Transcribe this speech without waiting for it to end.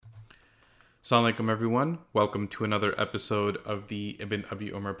Assalamu alaikum everyone. Welcome to another episode of the Ibn Abi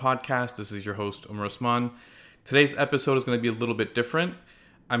Umar podcast. This is your host, Umar Osman. Today's episode is going to be a little bit different.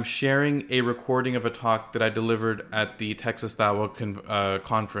 I'm sharing a recording of a talk that I delivered at the Texas Dawah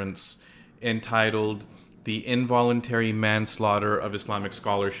conference entitled The Involuntary Manslaughter of Islamic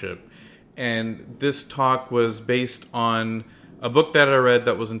Scholarship. And this talk was based on a book that I read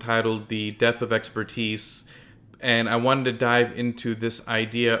that was entitled The Death of Expertise. And I wanted to dive into this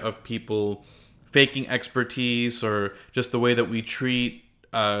idea of people faking expertise or just the way that we treat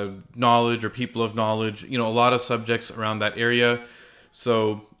knowledge or people of knowledge, a lot of subjects around that area.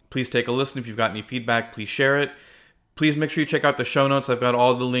 So please take a listen. If you've got any feedback, please share it. Please make sure you check out the show notes. I've got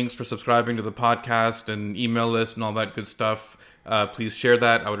all the links for subscribing to the podcast and email list and all that good stuff. Please share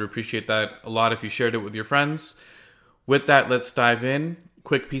that. I would appreciate that a lot if you shared it with your friends. With that, let's dive in.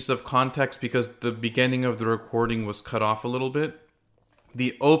 Quick piece of context, because the beginning of the recording was cut off a little bit.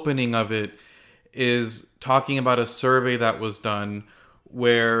 The opening of it is talking about a survey that was done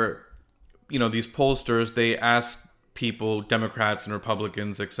where, these pollsters, they asked people, Democrats and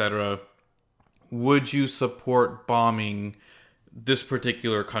Republicans, etc., would you support bombing this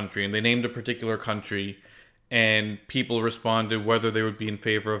particular country? And they named a particular country, and people responded whether they would be in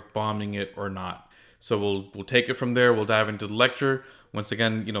favor of bombing it or not. So we'll take it from there. We'll dive into the lecture. Once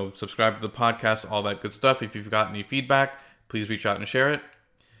again, subscribe to the podcast, all that good stuff. If you've got any feedback, please reach out and share it.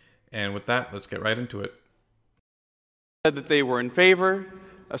 And with that, let's get right into it. Said that they were in favor.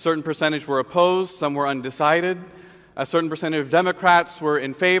 A certain percentage were opposed. Some were undecided. A certain percentage of Democrats were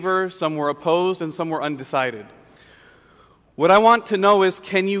in favor. Some were opposed, and some were undecided. What I want to know is,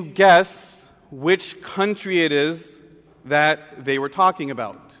 can you guess which country it is that they were talking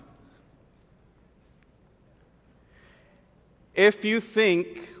about? If you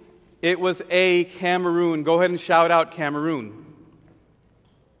think it was A, Cameroon, go ahead and shout out Cameroon.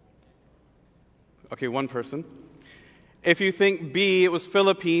 Okay, one person. If you think B, it was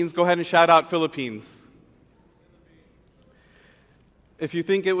Philippines, go ahead and shout out Philippines. If you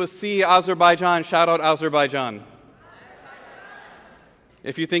think it was C, Azerbaijan, shout out Azerbaijan.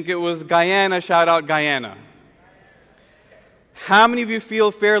 If you think it was Guyana, shout out Guyana. How many of you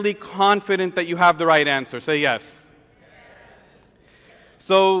feel fairly confident that you have the right answer? Say yes.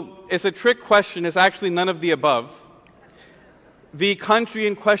 So it's a trick question. It's actually none of the above. The country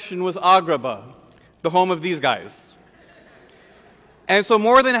in question was Agrabah, the home of these guys. And so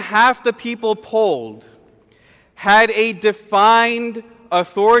more than half the people polled had a defined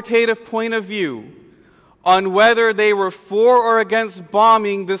authoritative point of view on whether they were for or against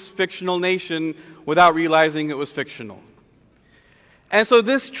bombing this fictional nation without realizing it was fictional. And so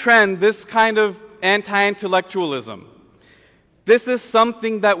this trend, this kind of anti-intellectualism, this is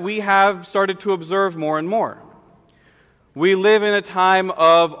something that we have started to observe more and more. We live in a time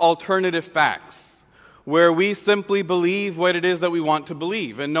of alternative facts, where we simply believe what it is that we want to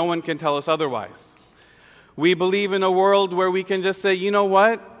believe, and no one can tell us otherwise. We believe in a world where we can just say, you know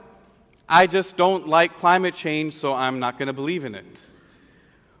what? I just don't like climate change, so I'm not going to believe in it.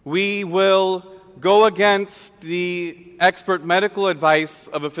 We will go against the expert medical advice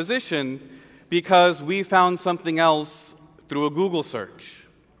of a physician because we found something else through a Google search.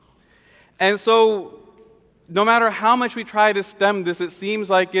 And so, no matter how much we try to stem this, it seems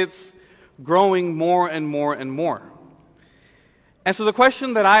like it's growing more and more and more. And so the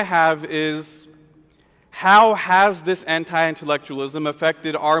question that I have is, how has this anti-intellectualism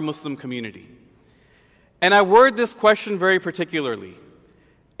affected our Muslim community? And I word this question very particularly.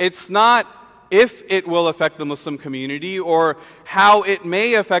 It's not if it will affect the Muslim community or how it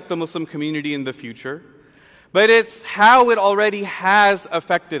may affect the Muslim community in the future, but it's how it already has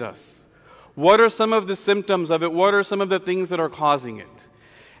affected us. What are some of the symptoms of it? What are some of the things that are causing it?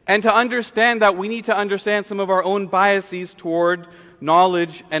 And to understand that, we need to understand some of our own biases toward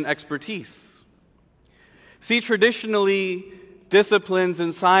knowledge and expertise. See, traditionally, disciplines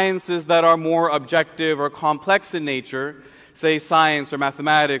and sciences that are more objective or complex in nature, say science or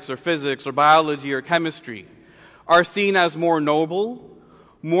mathematics or physics or biology or chemistry, are seen as more noble,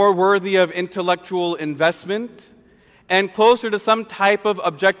 more worthy of intellectual investment, and closer to some type of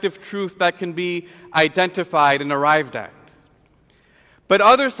objective truth that can be identified and arrived at. But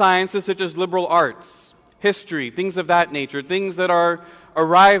other sciences, such as liberal arts, history, things of that nature, things that are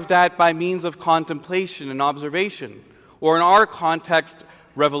arrived at by means of contemplation and observation, or in our context,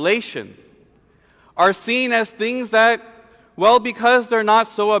 revelation, are seen as things that, well, because they're not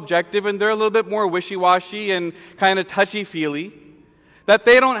so objective and they're a little bit more wishy-washy and kind of touchy-feely, that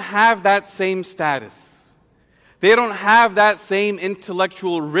they don't have that same status. They don't have that same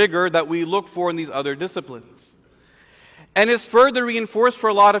intellectual rigor that we look for in these other disciplines. And it's further reinforced for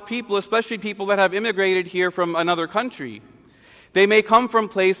a lot of people, especially people that have immigrated here from another country. They may come from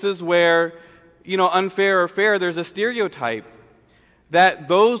places where, unfair or fair, there's a stereotype that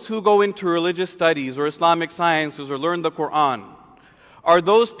those who go into religious studies or Islamic sciences or learn the Quran are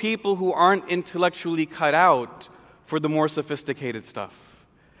those people who aren't intellectually cut out for the more sophisticated stuff.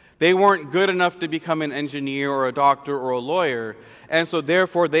 They weren't good enough to become an engineer or a doctor or a lawyer, and so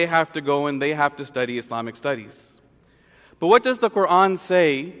therefore they have to go and they have to study Islamic studies. But what does the Quran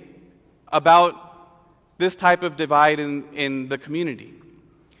say about this type of divide in the community?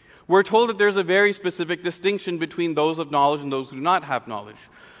 We're told that there's a very specific distinction between those of knowledge and those who do not have knowledge.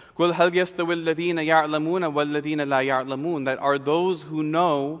 قُلْ هَلْ يَسْتَوِي الَّذِينَ يَعْلَمُونَ وَالَّذِينَ لَا يَعْلَمُونَ, that are those who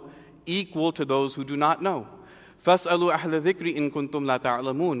know equal to those who do not know. فَاسْأَلُوا أَهْلَ الذِّكْرِ إِن كُنْتُمْ لَا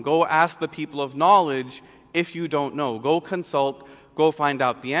تَعْلَمُونَ. Go ask the people of knowledge if you don't know. Go consult, go find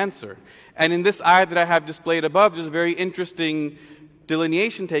out the answer. And in this ayah that I have displayed above, there's a very interesting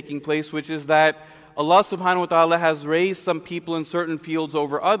delineation taking place, which is that Allah subhanahu wa ta'ala has raised some people in certain fields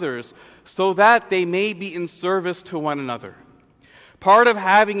over others so that they may be in service to one another. Part of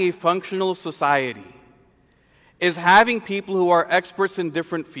having a functional society is having people who are experts in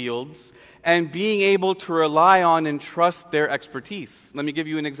different fields and being able to rely on and trust their expertise. Let me give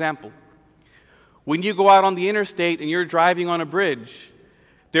you an example. When you go out on the interstate and you're driving on a bridge,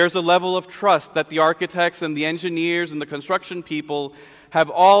 there's a level of trust that the architects and the engineers and the construction people have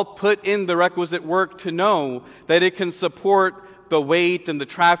all put in the requisite work to know that it can support the weight and the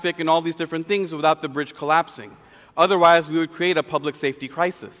traffic and all these different things without the bridge collapsing. Otherwise, we would create a public safety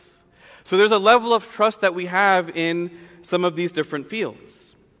crisis. So there's a level of trust that we have in some of these different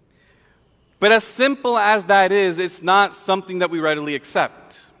fields. But as simple as that is, it's not something that we readily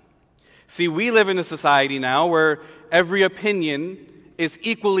accept. See, we live in a society now where every opinion is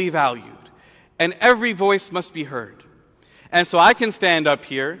equally valued and every voice must be heard. And so I can stand up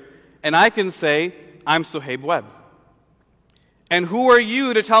here and I can say, I'm Suhaib Webb. And who are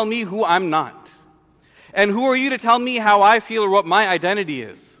you to tell me who I'm not? And who are you to tell me how I feel or what my identity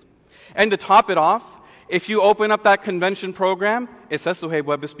is? And to top it off, if you open up that convention program, it says Suhaib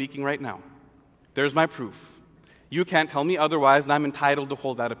Webb is speaking right now. There's my proof. You can't tell me otherwise, and I'm entitled to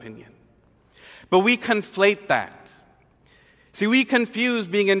hold that opinion. But we conflate that. See, we confuse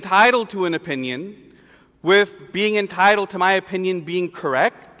being entitled to an opinion with being entitled to my opinion being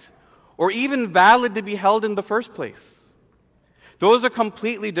correct or even valid to be held in the first place. Those are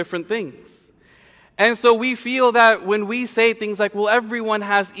completely different things. And so we feel that when we say things like, well, everyone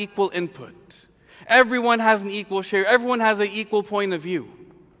has equal input, everyone has an equal share, everyone has an equal point of view,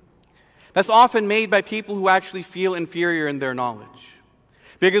 that's often made by people who actually feel inferior in their knowledge.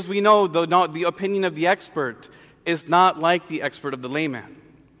 Because we know the opinion of the expert is not like the expert of the layman.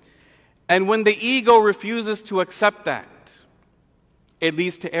 And when the ego refuses to accept that, it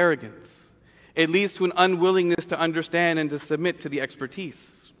leads to arrogance. It leads to an unwillingness to understand and to submit to the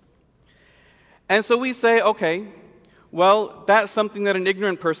expertise. And so we say, okay, well, that's something that an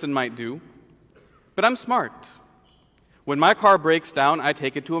ignorant person might do, but I'm smart. When my car breaks down, I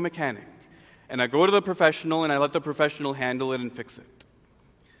take it to a mechanic. And I go to the professional and I let the professional handle it and fix it.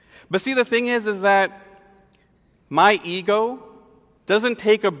 But see, the thing is that my ego doesn't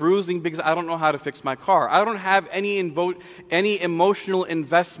take a bruising because I don't know how to fix my car. I don't have any emotional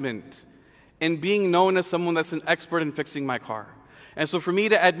investment in being known as someone that's an expert in fixing my car. And so for me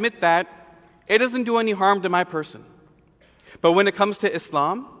to admit that, it doesn't do any harm to my person. But when it comes to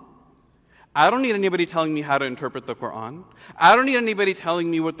Islam, I don't need anybody telling me how to interpret the Quran. I don't need anybody telling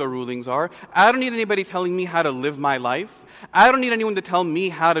me what the rulings are. I don't need anybody telling me how to live my life. I don't need anyone to tell me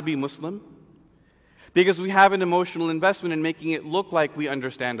how to be Muslim. Because we have an emotional investment in making it look like we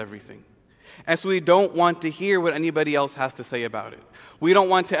understand everything. And so we don't want to hear what anybody else has to say about it. We don't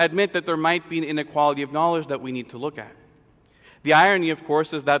want to admit that there might be an inequality of knowledge that we need to look at. The irony, of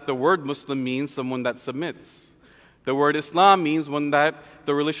course, is that the word Muslim means someone that submits. The word Islam means one that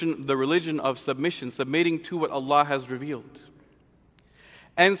the religion of submission, submitting to what Allah has revealed.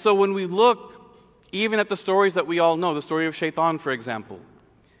 And so when we look even at the stories that we all know, the story of Shaitan, for example,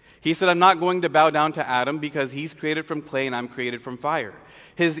 he said, I'm not going to bow down to Adam because he's created from clay and I'm created from fire.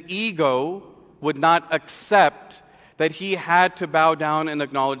 His ego would not accept that he had to bow down and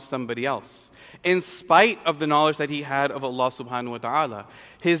acknowledge somebody else. In spite of the knowledge that he had of Allah subhanahu wa ta'ala,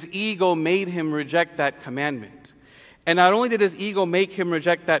 his ego made him reject that commandment. And not only did his ego make him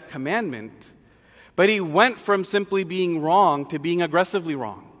reject that commandment, but he went from simply being wrong to being aggressively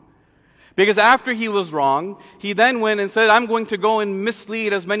wrong. Because after he was wrong, he then went and said, I'm going to go and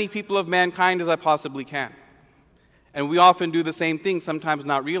mislead as many people of mankind as I possibly can. And we often do the same thing, sometimes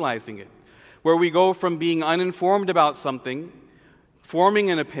not realizing it. where we go from being uninformed about something, forming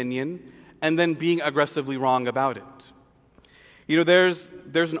an opinion, and then being aggressively wrong about it. You know, there's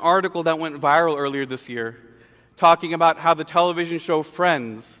an article that went viral earlier this year talking about how the television show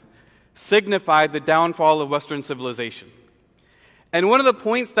Friends signified the downfall of Western civilization. And one of the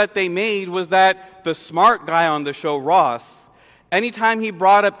points that they made was that the smart guy on the show, Ross, anytime he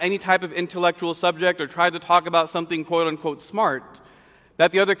brought up any type of intellectual subject or tried to talk about something quote-unquote smart,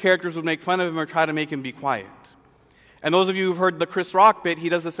 that the other characters would make fun of him or try to make him be quiet. And those of you who've heard the Chris Rock bit, he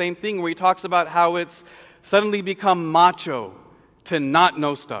does the same thing where he talks about how it's suddenly become macho to not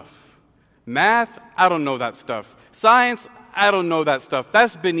know stuff. Math, I don't know that stuff. Science, I don't know that stuff.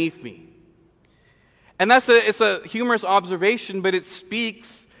 That's beneath me. And it's a humorous observation, but it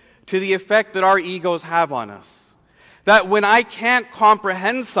speaks to the effect that our egos have on us. That when I can't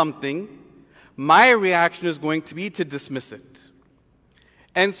comprehend something, my reaction is going to be to dismiss it.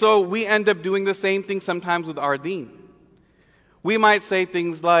 And so we end up doing the same thing sometimes with our deen. We might say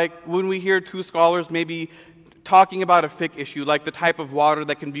things like, when we hear two scholars maybe talking about a fiqh issue, like the type of water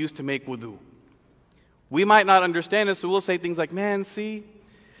that can be used to make wudu. We might not understand it, so we'll say things like, man, see,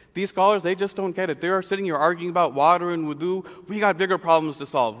 these scholars, they just don't get it. They are sitting here arguing about water and wudu. We got bigger problems to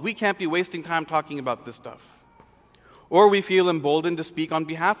solve. We can't be wasting time talking about this stuff. Or we feel emboldened to speak on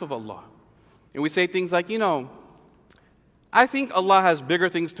behalf of Allah. And we say things like, I think Allah has bigger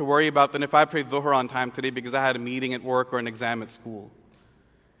things to worry about than if I prayed Dhuhr on time today because I had a meeting at work or an exam at school.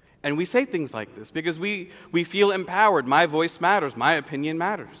 And we say things like this because we feel empowered. My voice matters. My opinion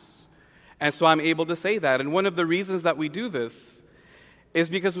matters. And so I'm able to say that. And one of the reasons that we do this is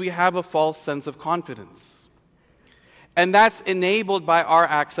because we have a false sense of confidence. And that's enabled by our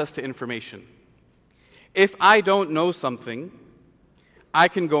access to information. If I don't know something, I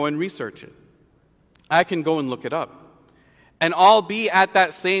can go and research it. I can go and look it up. And I'll be at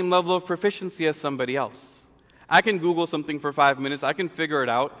that same level of proficiency as somebody else. I can Google something for 5 minutes. I can figure it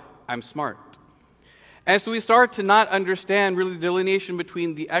out. I'm smart. And so we start to not understand really the delineation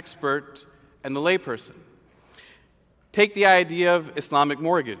between the expert and the layperson. Take the idea of Islamic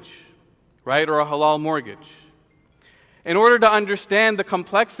mortgage, right, or a halal mortgage. In order to understand the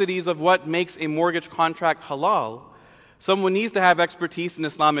complexities of what makes a mortgage contract halal, someone needs to have expertise in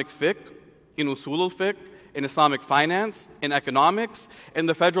Islamic fiqh, in usul al-fiqh, in Islamic finance, in economics, in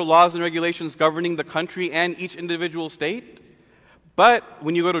the federal laws and regulations governing the country and each individual state. But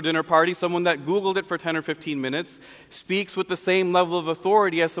when you go to a dinner party, someone that Googled it for 10 or 15 minutes speaks with the same level of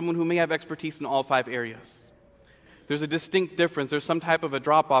authority as someone who may have expertise in all 5 areas. There's a distinct difference. There's some type of a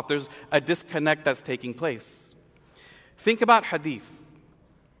drop-off. There's a disconnect that's taking place. Think about hadith.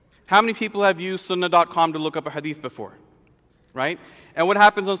 How many people have used sunnah.com to look up a hadith before? Right? And what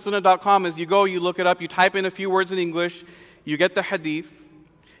happens on sunnah.com is you go, you look it up, you type in a few words in English, you get the hadith,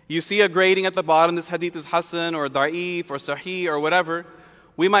 you see a grading at the bottom, this hadith is hasan or da'if or sahih or whatever.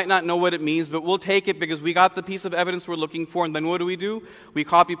 We might not know what it means, but we'll take it because we got the piece of evidence we're looking for, and then what do? We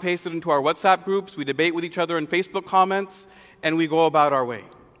copy-paste it into our WhatsApp groups, we debate with each other in Facebook comments, and we go about our way.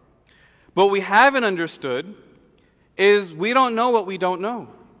 But what we haven't understood is we don't know what we don't know.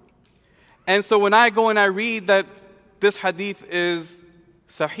 And so when I go and I read that this hadith is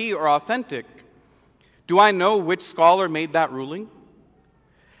sahih or authentic, do I know which scholar made that ruling?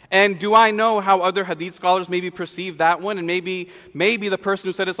 And do I know how other hadith scholars maybe perceive that one? And maybe the person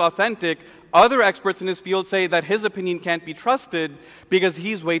who said it's authentic, other experts in his field say that his opinion can't be trusted because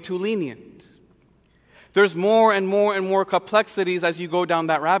he's way too lenient. There's more and more and more complexities as you go down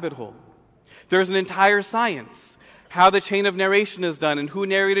that rabbit hole. There's an entire science. How the chain of narration is done, and who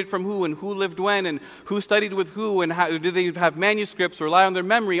narrated from who, and who lived when, and who studied with who, and how did they have manuscripts or rely on their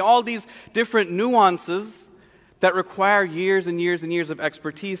memory. All these different nuances that require years and years and years of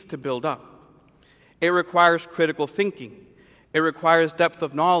expertise to build up. It requires critical thinking. It requires depth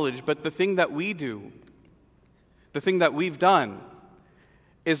of knowledge. But the thing that we do, the thing that we've done,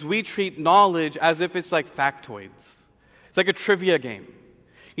 is we treat knowledge as if it's like factoids. It's like a trivia game.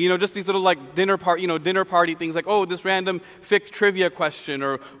 Just these little like dinner party things like, oh, this random fiqh trivia question,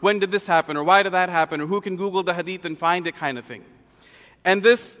 or when did this happen, or why did that happen, or who can Google the hadith and find it kind of thing. And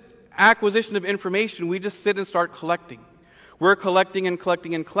this acquisition of information, we just sit and start collecting. We're collecting and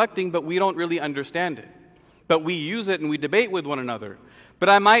collecting and collecting, but we don't really understand it. But we use it and we debate with one another. But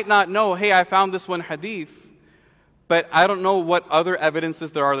I might not know, hey, I found this one hadith, but I don't know what other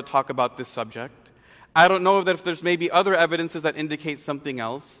evidences there are that talk about this subject. I don't know if there's maybe other evidences that indicate something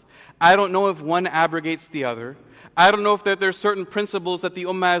else. I don't know if one abrogates the other. I don't know if there's certain principles that the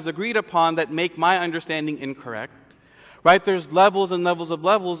Ummah has agreed upon that make my understanding incorrect. Right? There's levels and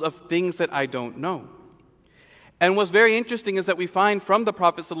levels of things that I don't know. And what's very interesting is that we find from the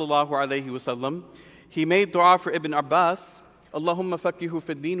Prophet ﷺ, he made dua for Ibn Abbas, Allahumma faqihu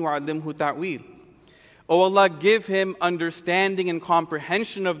fid din wa alimhu ta'wil. O Allah, give him understanding and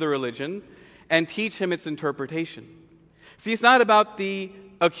comprehension of the religion and teach him its interpretation. See, it's not about the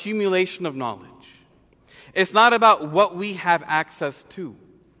accumulation of knowledge. It's not about what we have access to.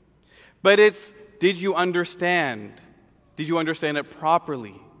 But it's, did you understand? Did you understand it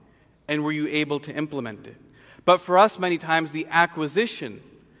properly? And were you able to implement it? But for us, many times, the acquisition,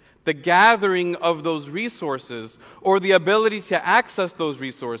 the gathering of those resources, or the ability to access those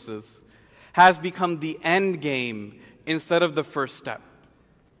resources, has become the end game instead of the first step.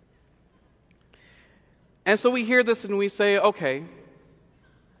 And so we hear this and we say, okay,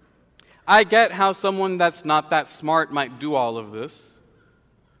 I get how someone that's not that smart might do all of this,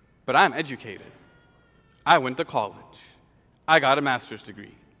 but I'm educated. I went to college. I got a master's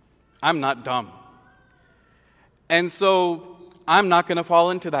degree. I'm not dumb. And so I'm not going to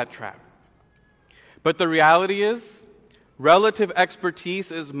fall into that trap. But the reality is, relative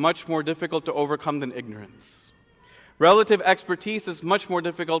expertise is much more difficult to overcome than ignorance. Relative expertise is much more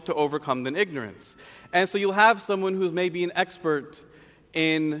difficult to overcome than ignorance. And so you'll have someone who's maybe an expert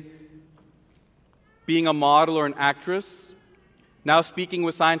in being a model or an actress, now speaking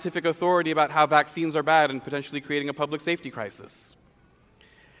with scientific authority about how vaccines are bad and potentially creating a public safety crisis.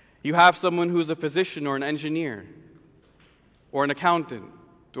 You have someone who's a physician or an engineer or an accountant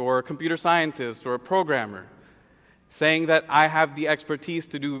or a computer scientist or a programmer saying that I have the expertise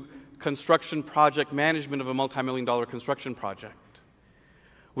to do construction project management of a multi-million-dollar construction project.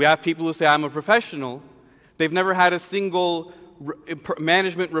 We have people who say, I'm a professional. They've never had a single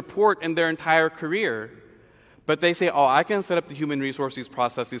management report in their entire career, but they say, oh, I can set up the human resources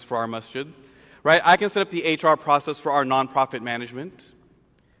processes for our masjid, right? I can set up the HR process for our nonprofit management.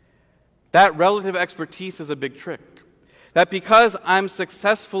 That relative expertise is a big trick. That because I'm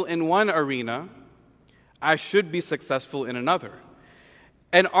successful in one arena, I should be successful in another.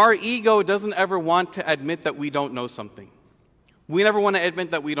 And our ego doesn't ever want to admit that we don't know something. We never want to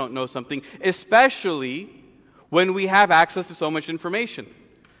admit that we don't know something, especially when we have access to so much information.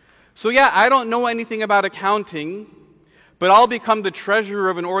 So yeah, I don't know anything about accounting, but I'll become the treasurer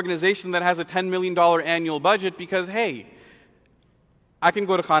of an organization that has a $10 million annual budget because, hey, I can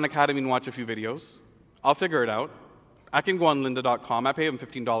go to Khan Academy and watch a few videos. I'll figure it out. I can go on lynda.com. I pay them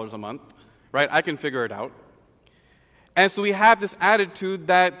 $15 a month, right? I can figure it out. And so we have this attitude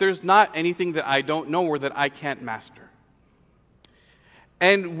that there's not anything that I don't know or that I can't master.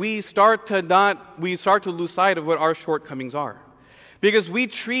 And we start to lose sight of what our shortcomings are. Because we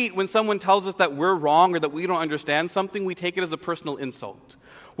treat, when someone tells us that we're wrong or that we don't understand something, we take it as a personal insult.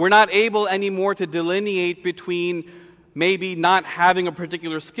 We're not able anymore to delineate between maybe not having a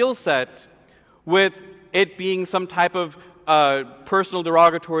particular skill set with it being some type of personal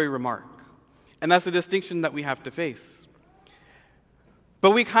derogatory remark. And that's a distinction that we have to face.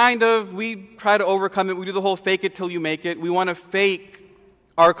 But we try to overcome it. We do the whole fake it till you make it. We want to fake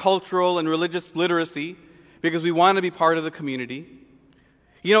our cultural and religious literacy because we want to be part of the community.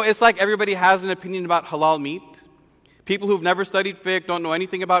 You know, it's like everybody has an opinion about halal meat. People who've never studied fiqh don't know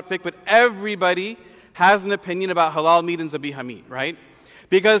anything about fiqh, but everybody has an opinion about halal meat and zabiha meat, right?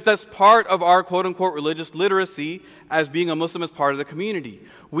 Because that's part of our quote-unquote religious literacy as being a Muslim as part of the community.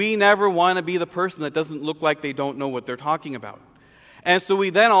 We never want to be the person that doesn't look like they don't know what they're talking about. And so we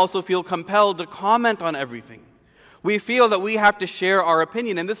then also feel compelled to comment on everything. We feel that we have to share our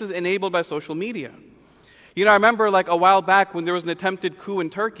opinion, and this is enabled by social media. You know, I remember like a while back when there was an attempted coup in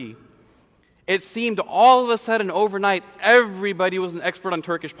Turkey, it seemed all of a sudden overnight everybody was an expert on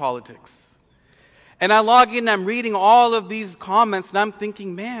Turkish politics. And I log in and I'm reading all of these comments and I'm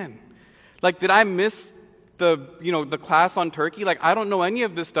thinking, man, like did I miss the class on Turkey? Like I don't know any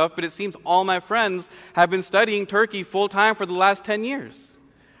of this stuff, but it seems all my friends have been studying Turkey full time for the last 10 years.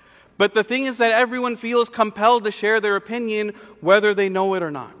 But the thing is that everyone feels compelled to share their opinion whether they know it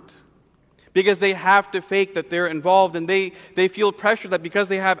or not. Because they have to fake that they're involved and they feel pressure that because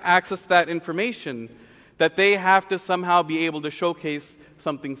they have access to that information, that they have to somehow be able to showcase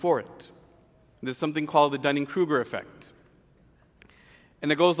something for it. There's something called the Dunning-Kruger effect.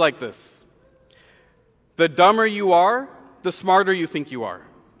 And it goes like this. The dumber you are, the smarter you think you are.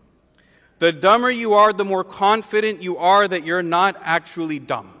 The dumber you are, the more confident you are that you're not actually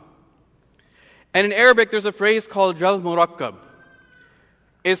dumb. And in Arabic, there's a phrase called Jal Murakkab.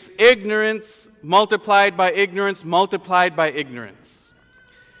 It's ignorance multiplied by ignorance multiplied by ignorance.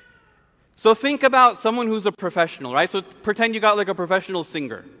 So think about someone who's a professional, right? So pretend you got like a professional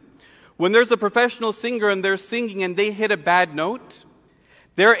singer. When there's a professional singer and they're singing and they hit a bad note,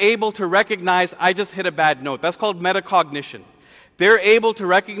 They're able to recognize, I just hit a bad note. That's called metacognition. They're able to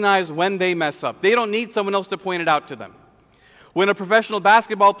recognize when they mess up. They don't need someone else to point it out to them. When a professional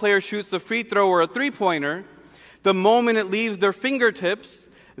basketball player shoots a free throw or a three-pointer, the moment it leaves their fingertips,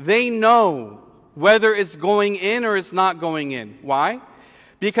 they know whether it's going in or it's not going in. Why?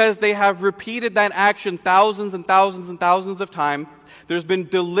 Because they have repeated that action thousands and thousands and thousands of times. There's been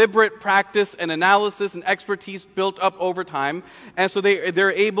deliberate practice and analysis and expertise built up over time. And so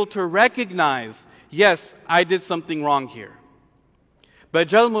they're able to recognize, yes, I did something wrong here. But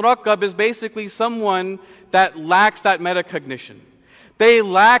Jal Murakkab is basically someone that lacks that metacognition. They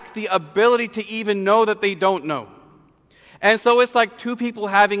lack the ability to even know that they don't know. And so it's like two people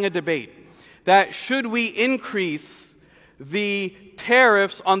having a debate that should we increase the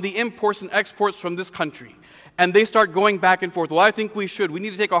tariffs on the imports and exports from this country? And they start going back and forth. Well, I think we should. We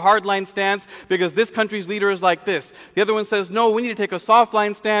need to take a hardline stance because this country's leader is like this. The other one says, no, we need to take a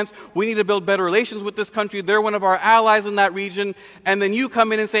softline stance. We need to build better relations with this country. They're one of our allies in that region. And then you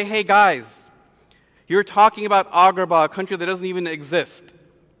come in and say, hey, guys, you're talking about Agrabah, a country that doesn't even exist.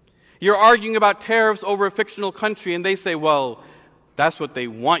 You're arguing about tariffs over a fictional country. And they say, well, that's what they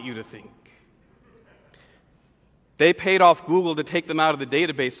want you to think. They paid off Google to take them out of the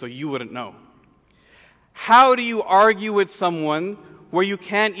database so you wouldn't know. How do you argue with someone where you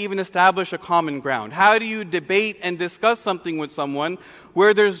can't even establish a common ground? How do you debate and discuss something with someone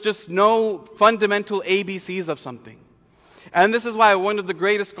where there's just no fundamental ABCs of something? And this is why one of the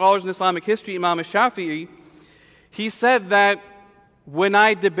greatest scholars in Islamic history, Imam Shafi'i, he said that when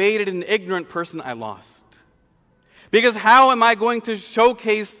I debated an ignorant person, I lost. Because how am I going to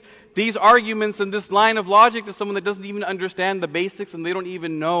showcase these arguments and this line of logic to someone that doesn't even understand the basics, and they don't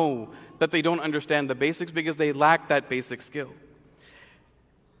even know that they don't understand the basics because they lack that basic skill.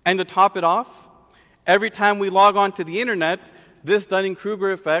 And to top it off, every time we log on to the internet, this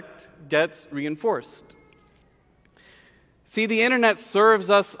Dunning-Kruger effect gets reinforced. See, the internet serves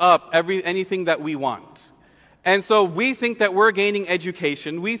us up anything that we want. And so we think that we're gaining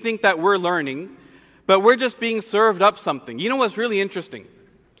education, we think that we're learning, but we're just being served up something. You know what's really interesting?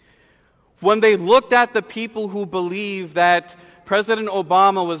 When they looked at the people who believe that President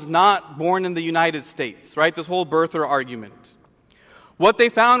Obama was not born in the United States, right? This whole birther argument. What they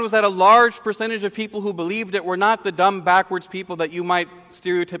found was that a large percentage of people who believed it were not the dumb, backwards people that you might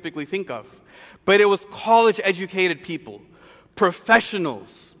stereotypically think of, but it was college-educated people,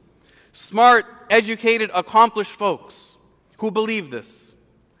 professionals, smart, educated, accomplished folks who believe this.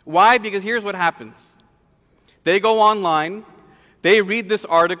 Why? Because here's what happens. They go online, they read this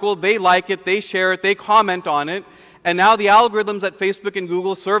article, they like it, they share it, they comment on it, and now the algorithms at Facebook and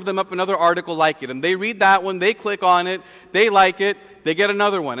Google serve them up another article like it. And they read that one, they click on it, they like it, they get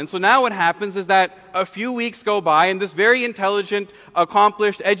another one. And so now what happens is that a few weeks go by and this very intelligent,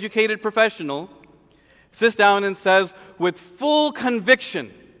 accomplished, educated professional sits down and says, with full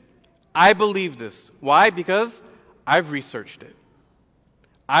conviction, I believe this. Why? Because I've researched it.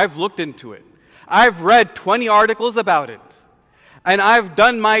 I've looked into it. I've read 20 articles about it. And I've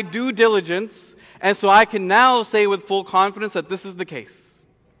done my due diligence. And so I can now say with full confidence that this is the case.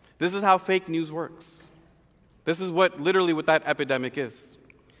 This is how fake news works. This is literally what that epidemic is.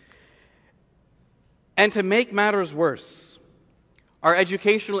 And to make matters worse, our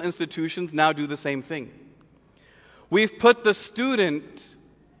educational institutions now do the same thing. We've put the student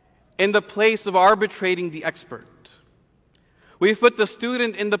in the place of arbitrating the expert. We've put the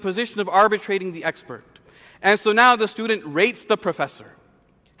student in the position of arbitrating the expert. And so now the student rates the professor.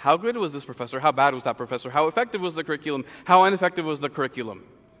 How good was this professor? How bad was that professor? How effective was the curriculum? How ineffective was the curriculum?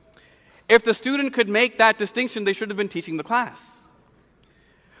 If the student could make that distinction, they should have been teaching the class.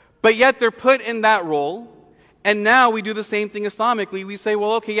 But yet they're put in that role, and now we do the same thing Islamically. We say,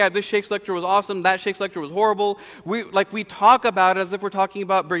 well, okay, yeah, this Sheikh's lecture was awesome, that Sheikh's lecture was horrible. We talk about it as if we're talking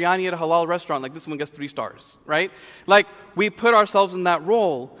about biryani at a halal restaurant, like this one gets 3 stars, right? Like, we put ourselves in that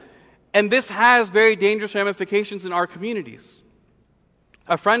role, and this has very dangerous ramifications in our communities.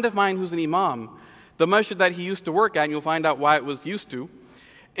 A friend of mine who's an imam, the masjid that he used to work at, and you'll find out why it was used to,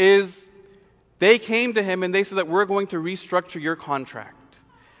 is they came to him and they said that we're going to restructure your contract.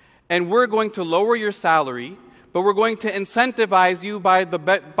 And we're going to lower your salary, but we're going to incentivize you by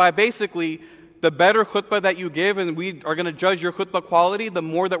basically the better khutbah that you give, and we are going to judge your khutbah quality, the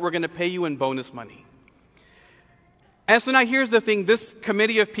more that we're going to pay you in bonus money. And so now here's the thing, this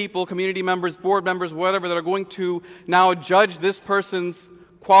committee of people, community members, board members, whatever, that are going to now judge this person's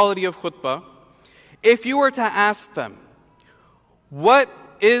quality of khutbah, if you were to ask them, what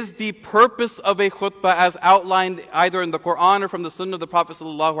is the purpose of a khutbah as outlined either in the Quran or from the Sunnah of the Prophet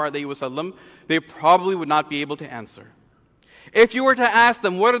ﷺ, they probably would not be able to answer. If you were to ask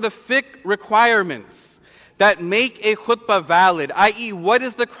them, what are the fiqh requirements that make a khutbah valid, i.e., what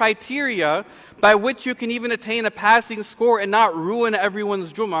is the criteria by which you can even attain a passing score and not ruin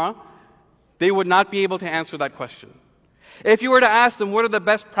everyone's Jummah, they would not be able to answer that question. If you were to ask them what are the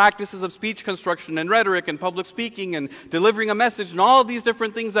best practices of speech construction and rhetoric and public speaking and delivering a message and all these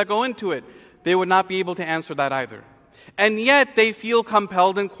different things that go into it, they would not be able to answer that either. And yet they feel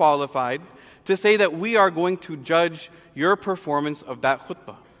compelled and qualified to say that we are going to judge your performance of that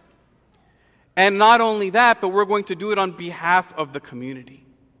khutbah. And not only that, but we're going to do it on behalf of the community.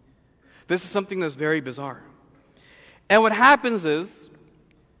 This is something that's very bizarre. And what happens is,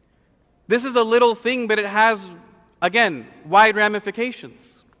 this is a little thing, but it has, again, wide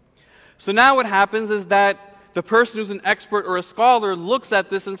ramifications. So now what happens is that the person who's an expert or a scholar looks at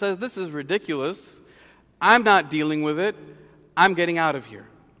this and says, this is ridiculous. I'm not dealing with it. I'm getting out of here.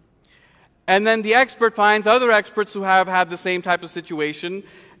 And then the expert finds other experts who have had the same type of situation,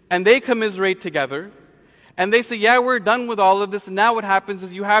 and they commiserate together. And they say, yeah, we're done with all of this. And now what happens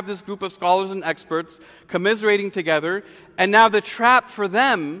is you have this group of scholars and experts commiserating together. And now the trap for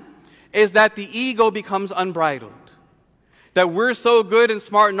them is that the ego becomes unbridled. That we're so good and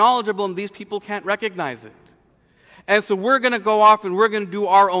smart and knowledgeable and these people can't recognize it. And so we're going to go off and we're going to do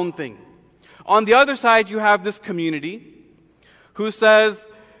our own thing. On the other side, you have this community who says,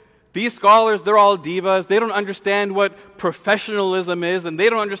 these scholars, they're all divas. They don't understand what professionalism is and they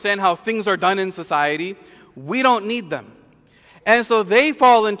don't understand how things are done in society. We don't need them. And so they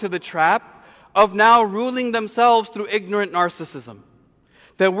fall into the trap of now ruling themselves through ignorant narcissism.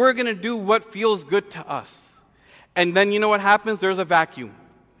 That we're going to do what feels good to us. And then you know what happens? There's a vacuum.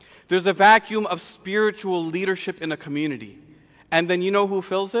 There's a vacuum of spiritual leadership in a community. And then you know who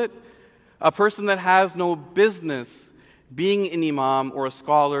fills it? A person that has no business being an imam or a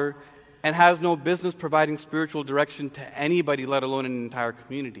scholar and has no business providing spiritual direction to anybody, let alone an entire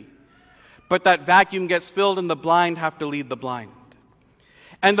community. But that vacuum gets filled and the blind have to lead the blind.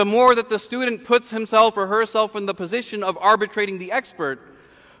 And the more that the student puts himself or herself in the position of arbitrating the expert,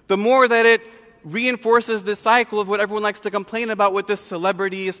 the more that it reinforces this cycle of what everyone likes to complain about with this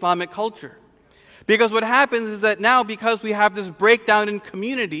celebrity Islamic culture. Because what happens is that now, because we have this breakdown in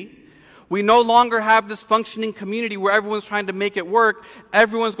community, we no longer have this functioning community where everyone's trying to make it work,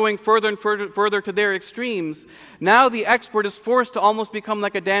 everyone's going further and further to their extremes. Now the expert is forced to almost become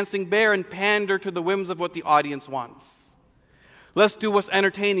like a dancing bear and pander to the whims of what the audience wants. Let's do what's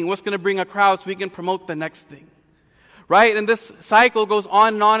entertaining, what's going to bring a crowd so we can promote the next thing. Right? And this cycle goes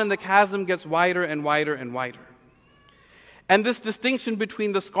on and the chasm gets wider and wider and wider. And this distinction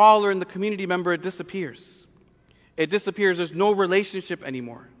between the scholar and the community member, it disappears. It disappears. There's no relationship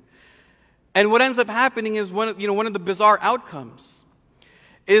anymore. And what ends up happening is one of the bizarre outcomes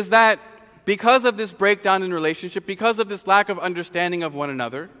is that because of this breakdown in relationship, because of this lack of understanding of one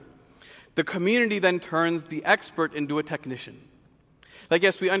another, the community then turns the expert into a technician. Like,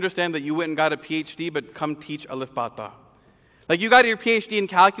 yes, we understand that you went and got a PhD, but come teach Alif Ba Ta. Like, you got your PhD in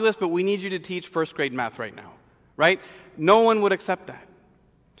calculus, but we need you to teach first grade math right now. Right? No one would accept that.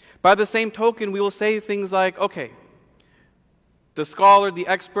 By the same token, we will say things like, okay, the scholar, the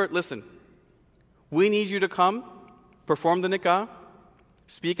expert, listen, we need you to come, perform the nikah,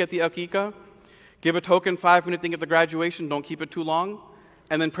 speak at the aqiqah, give a token 5-minute thing at the graduation, don't keep it too long,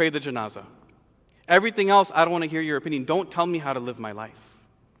 and then pray the janazah. Everything else, I don't want to hear your opinion. Don't tell me how to live my life.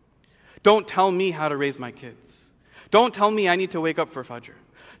 Don't tell me how to raise my kids. Don't tell me I need to wake up for Fajr.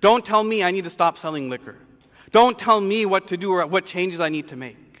 Don't tell me I need to stop selling liquor. Don't tell me what to do or what changes I need to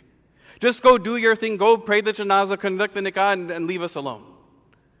make. Just go do your thing, go pray the janazah, conduct the nikah, and leave us alone.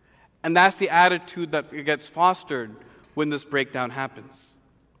 And that's the attitude that gets fostered when this breakdown happens.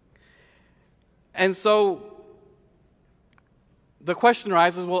 And so the question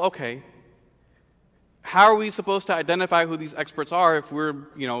arises, well, okay, how are we supposed to identify who these experts are if we're,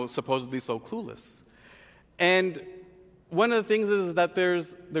 supposedly so clueless? And one of the things is that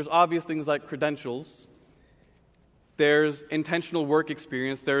there's obvious things like credentials. There's intentional work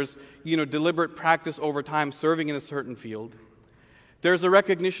experience. There's, deliberate practice over time serving in a certain field. There's a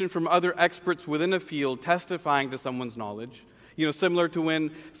recognition from other experts within a field testifying to someone's knowledge. Similar to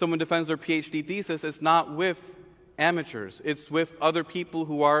when someone defends their PhD thesis, it's not with amateurs. It's with other people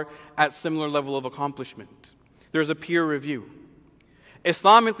who are at similar level of accomplishment. There's a peer review.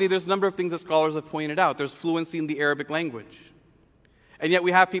 Islamically, there's a number of things that scholars have pointed out. There's fluency in the Arabic language. And yet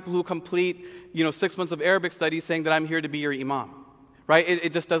we have people who complete, 6 months of Arabic studies saying that I'm here to be your imam. Right?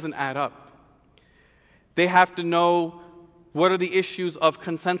 It just doesn't add up. They have to know What are the issues of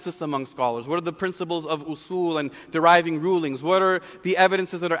consensus among scholars? What are the principles of usul and deriving rulings? What are the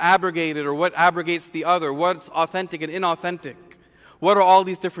evidences that are abrogated, or what abrogates the other? What's authentic and inauthentic? What are all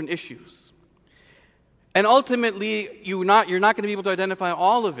these different issues? And ultimately, you're not going to be able to identify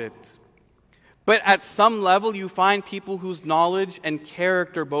all of it. But at some level, you find people whose knowledge and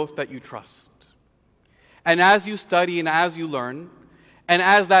character both that you trust. And as you study and as you learn, and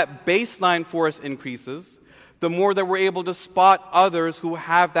as that baseline for us increases, the more that we're able to spot others who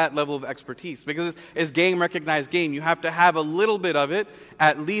have that level of expertise. Because it's game recognized game. You have to have a little bit of it,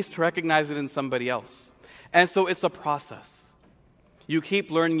 at least, to recognize it in somebody else. And so it's a process. You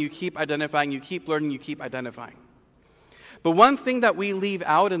keep learning, you keep identifying, you keep learning, you keep identifying. But one thing that we leave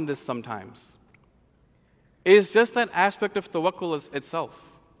out in this sometimes is just that aspect of tawakkul itself.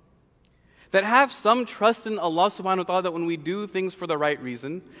 That have some trust in Allah subhanahu wa ta'ala that when we do things for the right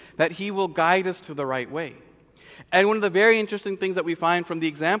reason, that He will guide us to the right way. And one of the very interesting things that we find from the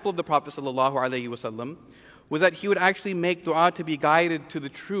example of the Prophet ﷺ was that he would actually make dua to be guided to the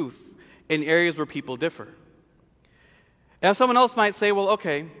truth in areas where people differ. Now someone else might say, well,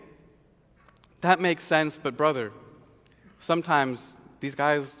 okay, that makes sense, but brother, sometimes these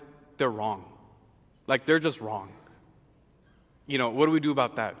guys, they're wrong. Like, they're just wrong. What do we do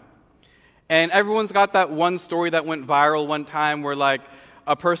about that? And everyone's got that one story that went viral one time where, like,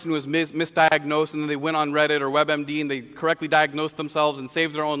 a person was misdiagnosed, and then they went on Reddit or WebMD and they correctly diagnosed themselves and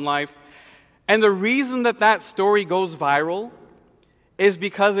saved their own life. And the reason that story goes viral is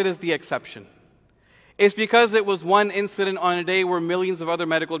because it is the exception. It's because it was one incident on a day where millions of other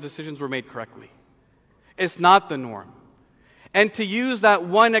medical decisions were made correctly. It's not the norm. And to use that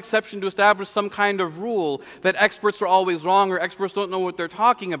one exception to establish some kind of rule that experts are always wrong or experts don't know what they're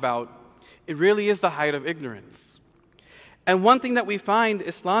talking about, it really is the height of ignorance. And one thing that we find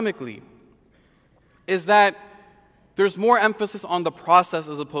Islamically is that there's more emphasis on the process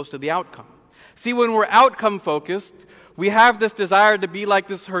as opposed to the outcome. See, when we're outcome focused, we have this desire to be like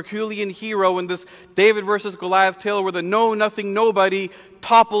this Herculean hero in this David versus Goliath tale where the know-nothing nobody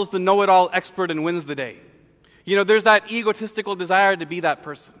topples the know-it-all expert and wins the day. There's that egotistical desire to be that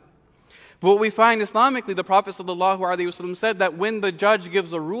person. But what we find Islamically, the Prophet ﷺ said that when the judge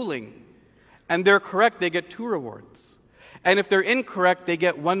gives a ruling and they're correct, they get 2 rewards. And if they're incorrect, they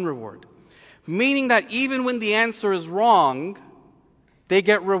get 1 reward. Meaning that even when the answer is wrong, they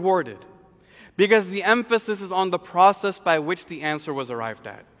get rewarded. Because the emphasis is on the process by which the answer was arrived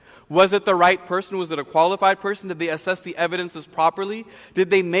at. Was it the right person? Was it a qualified person? Did they assess the evidences properly? Did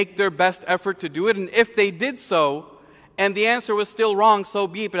they make their best effort to do it? And if they did so, and the answer was still wrong, so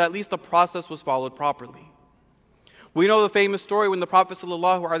be it, but at least the process was followed properly. We know the famous story when the Prophet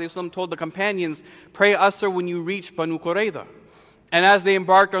ﷺ told the companions, pray Asr when you reach Banu Qurayza. And as they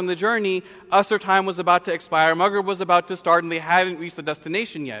embarked on the journey, Asr time was about to expire, Maghrib was about to start, and they hadn't reached the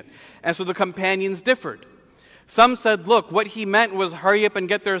destination yet. And so the companions differed. Some said, look, what he meant was hurry up and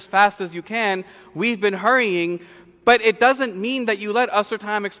get there as fast as you can. We've been hurrying, but it doesn't mean that you let Asr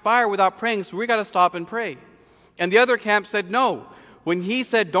time expire without praying, so we got to stop and pray. And the other camp said, no. When he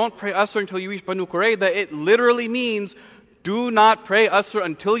said, don't pray Asr until you reach Banu Qurayza, it literally means, do not pray Asr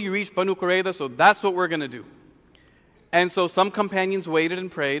until you reach Banu Qurayza, so that's what we're going to do. And so some companions waited and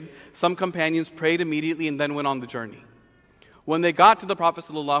prayed, some companions prayed immediately and then went on the journey. When they got to the Prophet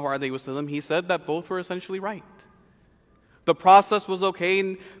ﷺ, he said that both were essentially right. The process was okay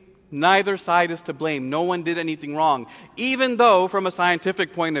and neither side is to blame. No one did anything wrong. Even though, from a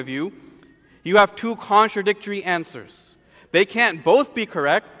scientific point of view, you have 2 contradictory answers. They can't both be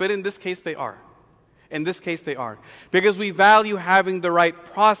correct, but in this case they are. In this case they are. Because we value having the right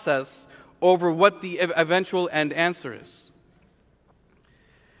process over what the eventual end answer is.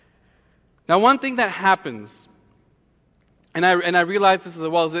 Now one thing that happens, and I realize this as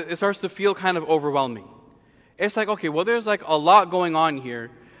well, is it starts to feel kind of overwhelming. It's like, okay, well there's like a lot going on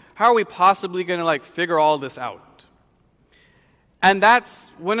here. How are we possibly going to figure all this out? And that's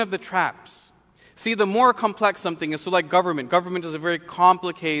one of the traps. See, the more complex something is, so like government is a very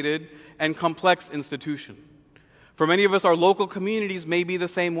complicated and complex institution. For many of us, our local communities may be the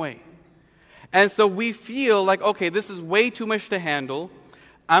same way. And so we feel like, okay, this is way too much to handle.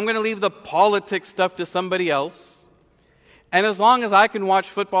 I'm going to leave the politics stuff to somebody else. And as long as I can watch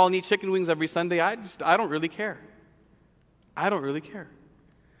football and eat chicken wings every Sunday, I don't really care. I don't really care.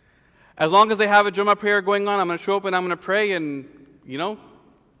 As long as they have a Jummah prayer going on, I'm going to show up and I'm going to pray and,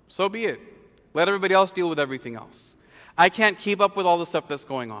 so be it. Let everybody else deal with everything else. I can't keep up with all the stuff that's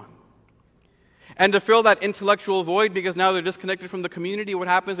going on. And to fill that intellectual void, because now they're disconnected from the community, what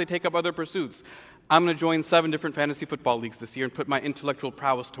happens? They take up other pursuits. I'm going to join 7 different fantasy football leagues this year and put my intellectual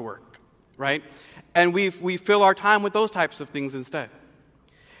prowess to work. right? And we fill our time with those types of things instead.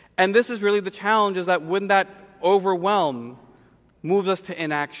 And this is really the challenge, is that when that overwhelm moves us to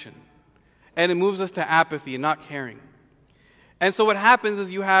inaction, and it moves us to apathy and not caring. And so what happens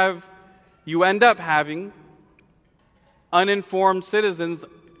is you end up having uninformed citizens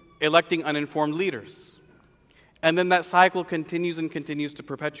electing uninformed leaders. And then that cycle continues and continues to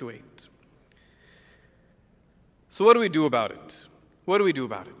perpetuate. So what do we do about it? What do we do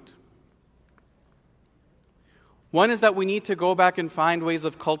about it? One is that we need to go back and find ways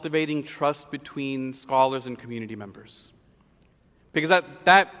of cultivating trust between scholars and community members. Because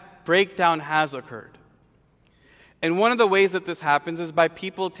that breakdown has occurred. And one of the ways that this happens is by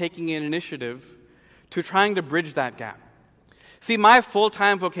people taking an initiative to trying to bridge that gap. See, my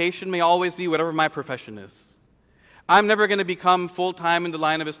full-time vocation may always be whatever my profession is. I'm never going to become full-time in the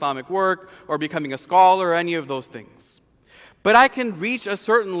line of Islamic work or becoming a scholar or any of those things. But I can reach a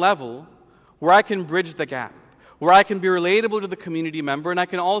certain level where I can bridge the gap, where I can be relatable to the community member, and I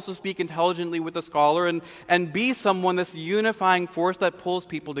can also speak intelligently with the scholar and be someone that's a unifying force that pulls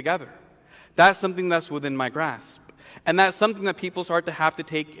people together. That's something that's within my grasp. And that's something that people start to have to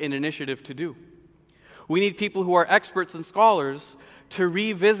take an initiative to do. We need people who are experts and scholars to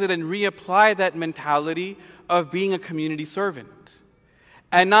revisit and reapply that mentality of being a community servant.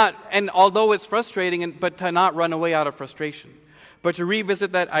 And although it's frustrating, but to not run away out of frustration, but to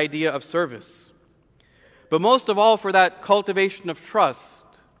revisit that idea of service. But most of all, for that cultivation of trust,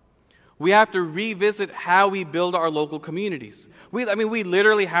 we have to revisit how we build our local communities. We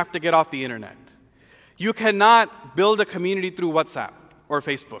literally have to get off the internet. You cannot build a community through WhatsApp or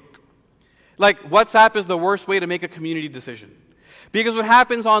Facebook. Like, WhatsApp is the worst way to make a community decision. Because what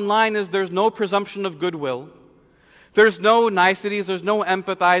happens online is there's no presumption of goodwill. There's no niceties, there's no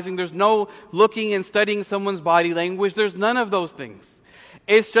empathizing, there's no looking and studying someone's body language. There's none of those things.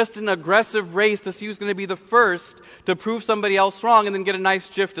 It's just an aggressive race to see who's going to be the first to prove somebody else wrong and then get a nice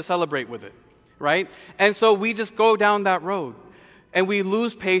GIF to celebrate with it, right? And so we just go down that road. And we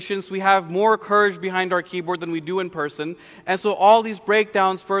lose patience. We have more courage behind our keyboard than we do in person. And so all these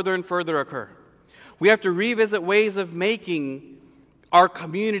breakdowns further and further occur. We have to revisit ways of making our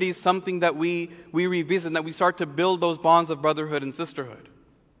communities something that we revisit, and that we start to build those bonds of brotherhood and sisterhood.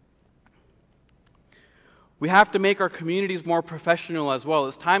 We have to make our communities more professional as well.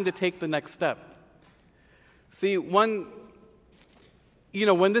 It's time to take the next step. See, when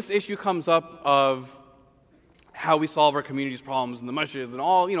this issue comes up of how we solve our community's problems and the masjids and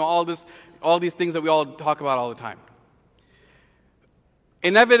all these things that we all talk about all the time.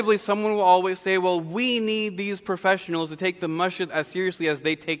 Inevitably, someone will always say, well, we need these professionals to take the masjid as seriously as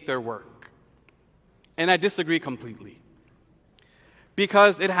they take their work. And I disagree completely.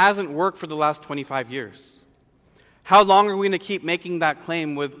 Because it hasn't worked for the last 25 years. How long are we going to keep making that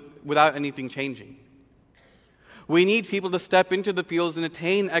claim without anything changing? We need people to step into the fields and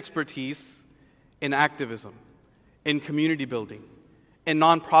attain expertise in activism, in community building, in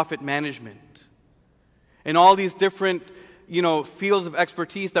nonprofit management, in all these different, fields of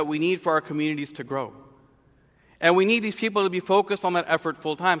expertise that we need for our communities to grow. And we need these people to be focused on that effort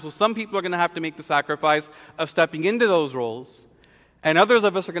full time. So some people are going to have to make the sacrifice of stepping into those roles, and others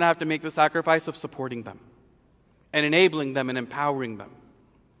of us are going to have to make the sacrifice of supporting them, and enabling them and empowering them.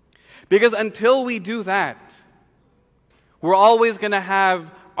 Because until we do that, we're always going to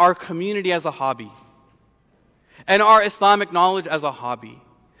have our community as a hobby, and our Islamic knowledge as a hobby,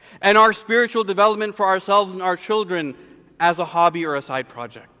 and our spiritual development for ourselves and our children as a hobby or a side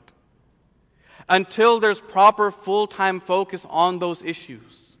project. Until there's proper full-time focus on those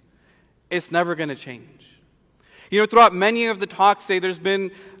issues, it's never going to change. Throughout many of the talks today, there's been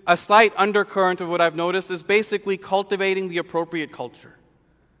a slight undercurrent of what I've noticed is basically cultivating the appropriate culture.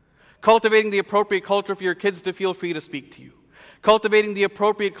 Cultivating the appropriate culture for your kids to feel free to speak to you. Cultivating the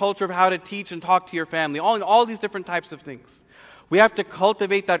appropriate culture of how to teach and talk to your family. All these different types of things. We have to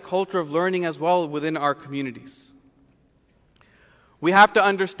cultivate that culture of learning as well within our communities. We have to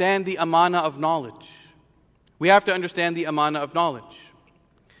understand the amana of knowledge. We have to understand the amana of knowledge.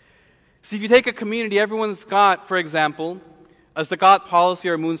 See, if you take a community, everyone's got, for example, a zakat policy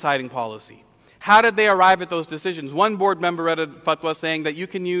or a moonsighting policy. How did they arrive at those decisions? One board member read a fatwa saying that you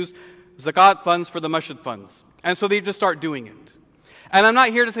can use zakat funds for the masjid funds. And so they just start doing it. And I'm not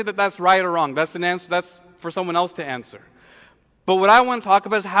here to say that that's right or wrong. That's an answer. That's for someone else to answer. But what I want to talk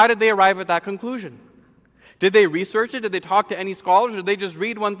about is how did they arrive at that conclusion? Did they research it? Did they talk to any scholars? Or did they just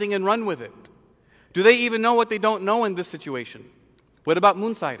read one thing and run with it? Do they even know what they don't know in this situation? What about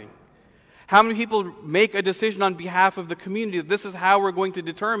moonsighting? How many people make a decision on behalf of the community that this is how we're going to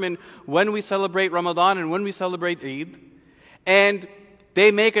determine when we celebrate Ramadan and when we celebrate Eid? And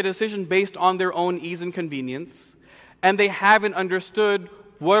They make a decision based on their own ease and convenience, and they haven't understood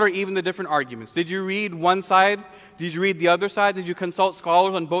what are even the different arguments. Did you read one side? Did you read the other side? Did you consult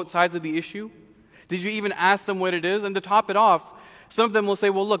scholars on both sides of the issue? Did you even ask them what it is? And to top it off, some of them will say,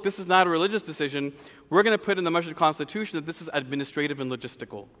 well, look, this is not a religious decision. We're going to put in the Masjid Constitution that this is administrative and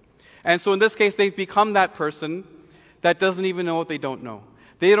logistical. And so in this case, they've become that person that doesn't even know what they don't know.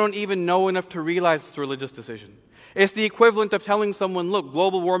 They don't even know enough to realize it's a religious decision. It's the equivalent of telling someone, look,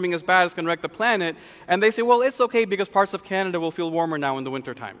 global warming is bad, it's going to wreck the planet. And they say, well, it's okay because parts of Canada will feel warmer now in the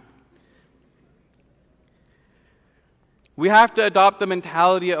wintertime. We have to adopt the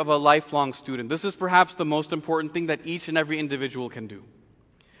mentality of a lifelong student. This is perhaps the most important thing that each and every individual can do,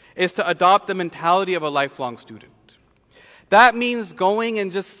 is to adopt the mentality of a lifelong student. That means going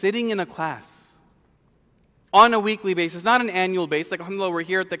and just sitting in a class on a weekly basis, not an annual basis, like alhamdulillah, we're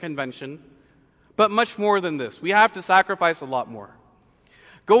here at the convention, but much more than this. We have to sacrifice a lot more.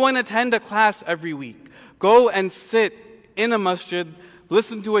 Go and attend a class every week. Go and sit in a masjid,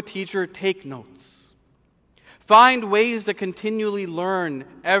 listen to a teacher, take notes. Find ways to continually learn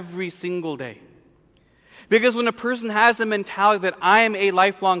every single day. Because when a person has a mentality that I am a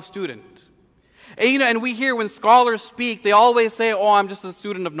lifelong student, and we hear when scholars speak, they always say, oh, I'm just a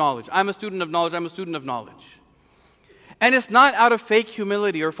student of knowledge. I'm a student of knowledge. I'm a student of knowledge. And it's not out of fake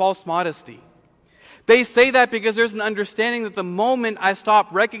humility or false modesty. They say that because there's an understanding that the moment I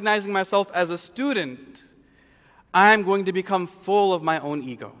stop recognizing myself as a student, I'm going to become full of my own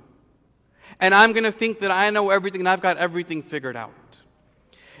ego. And I'm going to think that I know everything and I've got everything figured out.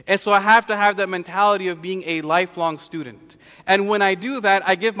 And so I have to have that mentality of being a lifelong student. And when I do that,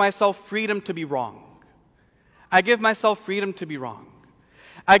 I give myself freedom to be wrong. I give myself freedom to be wrong.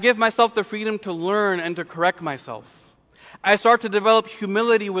 I give myself the freedom to learn and to correct myself. I start to develop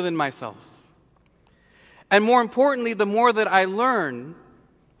humility within myself. And more importantly, the more that I learn,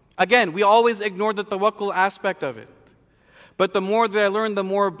 again, we always ignore the tawakkul aspect of it. But the more that I learn, the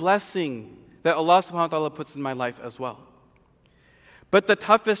more blessing that Allah subhanahu wa ta'ala puts in my life as well. But the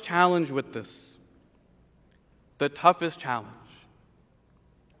toughest challenge with this, the toughest challenge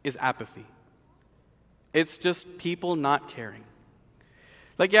is apathy. It's just people not caring.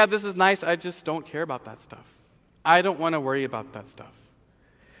 Like, yeah, this is nice, I just don't care about that stuff. I don't want to worry about that stuff.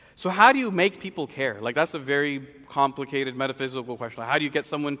 So how do you make people care? Like, that's a very complicated metaphysical question. How do you get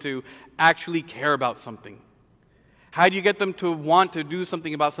someone to actually care about something? How do you get them to want to do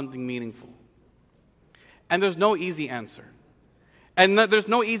something about something meaningful? And there's no easy answer. And there's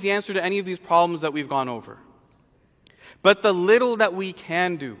no easy answer to any of these problems that we've gone over. But the little that we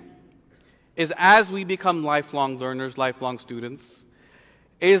can do is, as we become lifelong learners, lifelong students,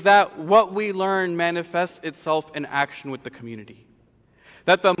 is that what we learn manifests itself in action with the community.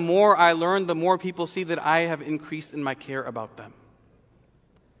 That the more I learn, the more people see that I have increased in my care about them.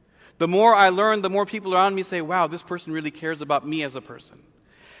 The more I learn, the more people around me say, wow, this person really cares about me as a person.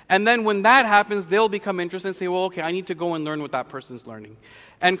 And then when that happens, they'll become interested and say, well, okay, I need to go and learn what that person's learning.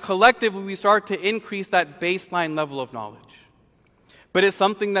 And collectively, we start to increase that baseline level of knowledge. But it's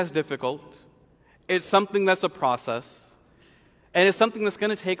something that's difficult. It's something that's a process. And it's something that's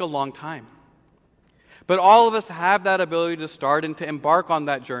going to take a long time. But all of us have that ability to start and to embark on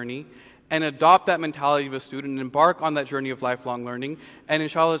that journey and adopt that mentality of a student and embark on that journey of lifelong learning and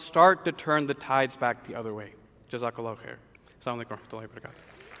inshallah start to turn the tides back the other way. Jazakallah khair. Assalamu alaikum wa rahmatullahi wa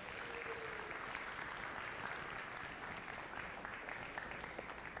barakatuh.